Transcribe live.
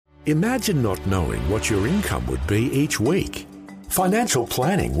Imagine not knowing what your income would be each week. Financial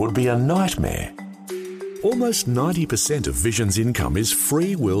planning would be a nightmare. Almost 90% of Vision's income is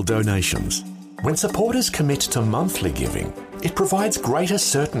free will donations. When supporters commit to monthly giving, it provides greater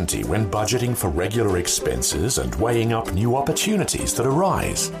certainty when budgeting for regular expenses and weighing up new opportunities that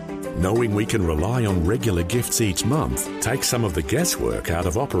arise. Knowing we can rely on regular gifts each month takes some of the guesswork out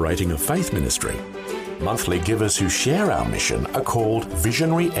of operating a faith ministry. Monthly givers who share our mission are called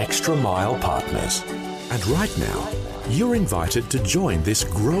Visionary Extra Mile Partners. And right now, you're invited to join this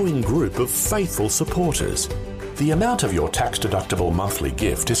growing group of faithful supporters. The amount of your tax-deductible monthly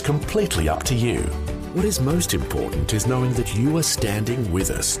gift is completely up to you. What is most important is knowing that you are standing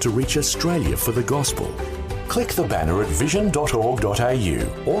with us to reach Australia for the gospel. Click the banner at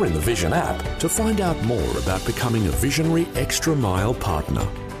vision.org.au or in the Vision app to find out more about becoming a Visionary Extra Mile partner.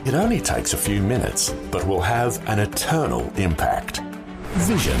 It only takes a few minutes, but will have an eternal impact.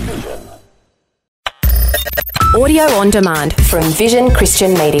 Vision. Audio on demand from Vision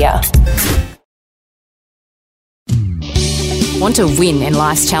Christian Media. Want to win in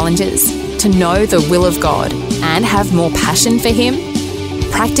life's challenges? To know the will of God and have more passion for Him?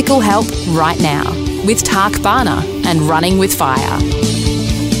 Practical help right now with Tak Bhana and Running with Fire.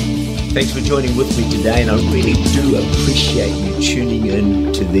 Thanks for joining with me today, and I really do appreciate you tuning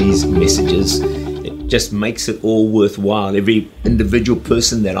in to these messages. It just makes it all worthwhile. Every individual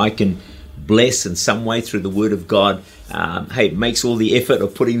person that I can bless in some way through the Word of God, it makes all the effort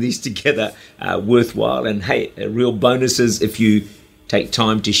of putting these together worthwhile. And hey, a real bonus is if you take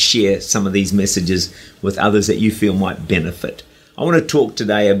time to share some of these messages with others that you feel might benefit. I want to talk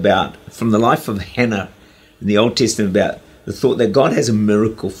today about, from the life of Hannah in the Old Testament, about the thought that God has a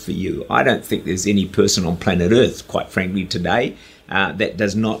miracle for you. I don't think there's any person on planet Earth, quite frankly, today that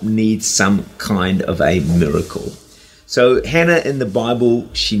does not need some kind of a miracle. So Hannah in the Bible,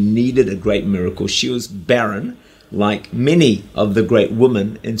 she needed a great miracle. She was barren, like many of the great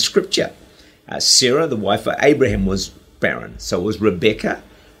women in Scripture. Sarah, the wife of Abraham, was barren. So was Rebecca,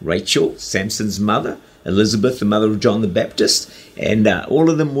 Rachel, Samson's mother, Elizabeth, the mother of John the Baptist, and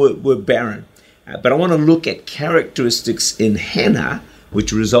all of them were barren. But I want to look at characteristics in Hannah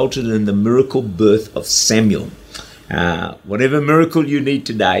which resulted in the miracle birth of Samuel. Whatever miracle you need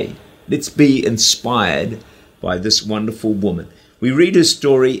today, let's be inspired by this wonderful woman. We read her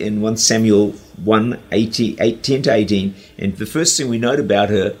story in 1 Samuel 10-18, and the first thing we note about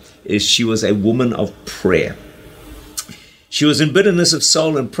her is she was a woman of prayer. She was in bitterness of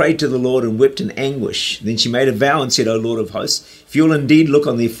soul and prayed to the Lord and wept in anguish. Then she made a vow and said, O Lord of hosts, if you will indeed look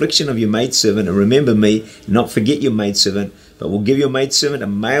on the affliction of your maidservant and remember me, and not forget your maidservant, but will give your maidservant a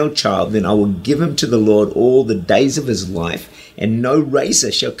male child, then I will give him to the Lord all the days of his life, and no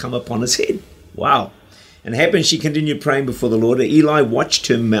razor shall come upon his head. Wow. And it happened, she continued praying before the Lord, and Eli watched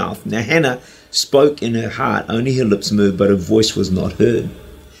her mouth. Now Hannah spoke in her heart, only her lips moved, but her voice was not heard.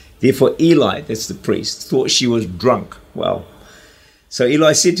 Therefore Eli, that's the priest, thought she was drunk. Well, so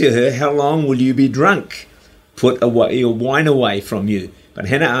Eli said to her, how long will you be drunk? Put away your wine away from you. But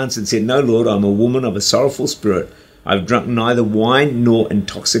Hannah answered and said, No, Lord, I am a woman of a sorrowful spirit. I have drunk neither wine nor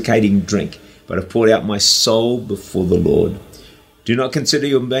intoxicating drink, but have poured out my soul before the Lord. Do not consider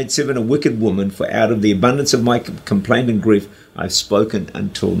your maidservant a wicked woman, for out of the abundance of my complaint and grief I have spoken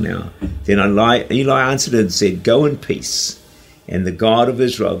until now. Then Eli answered and said, Go in peace, and the God of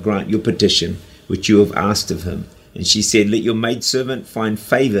Israel grant your petition, which you have asked of him. And she said, Let your maidservant find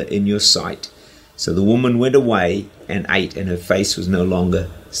favor in your sight. So the woman went away and ate, and her face was no longer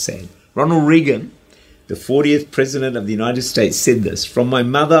sad. Ronald Reagan, the 40th President of the United States, said this, From my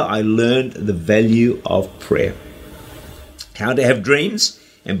mother I learned the value of prayer. How to have dreams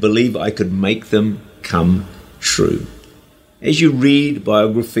and believe I could make them come true. As you read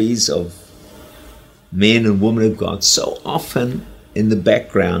biographies of men and women of God, so often in the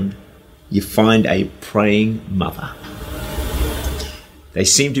background you find a praying mother. They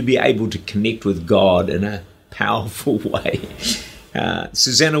seem to be able to connect with God in a powerful way.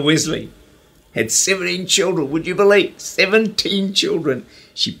 Susanna Wesley had 17 children, would you believe? 17 children.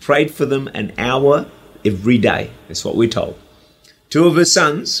 She prayed for them an hour every day. That's what we're told. 2 of her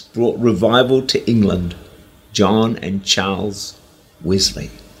sons brought revival to England, John and Charles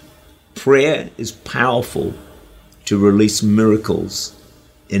Wesley. Prayer is powerful to release miracles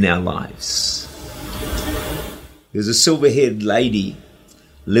in our lives. There's a silver-haired lady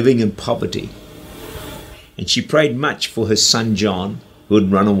living in poverty, and she prayed much for her son John, who had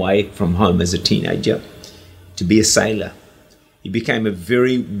run away from home as a teenager, to be a sailor. He became a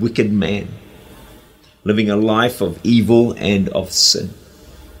very wicked man, living a life of evil and of sin.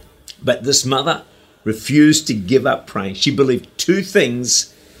 But this mother refused to give up praying. She believed two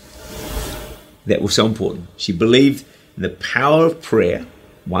things that was so important. She believed in the power of prayer,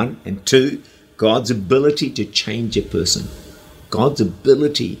 1, and 2, God's ability to change a person. God's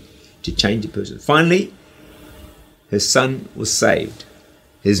ability to change a person. Finally, her son was saved.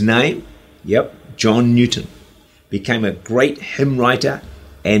 His name, John Newton, became a great hymn writer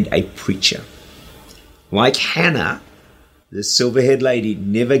and a preacher. Like Hannah, the silver-haired lady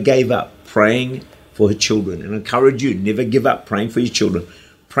never gave up praying for her children. And I encourage you, never give up praying for your children.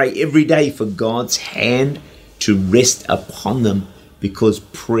 Pray every day for God's hand to rest upon them, because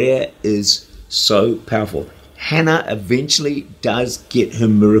prayer is so powerful. Hannah eventually does get her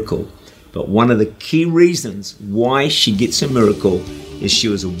miracle, but one of the key reasons why she gets her miracle is she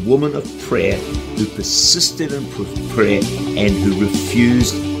was a woman of prayer who persisted in prayer and who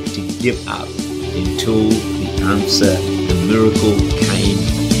refused to give up until the answer, the miracle, came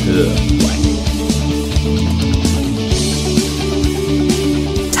her way.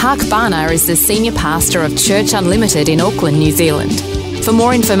 Tak Bhana is the Senior Pastor of Church Unlimited in Auckland, New Zealand. For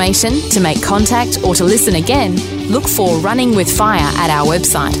more information, to make contact or to listen again, look for Running with Fire at our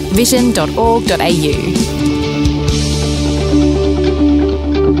website, vision.org.au.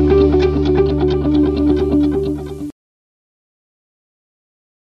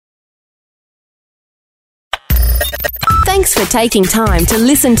 Thanks for taking time to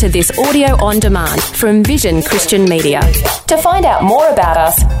listen to this audio on demand from Vision Christian Media. To find out more about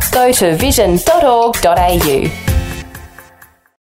us, go to vision.org.au.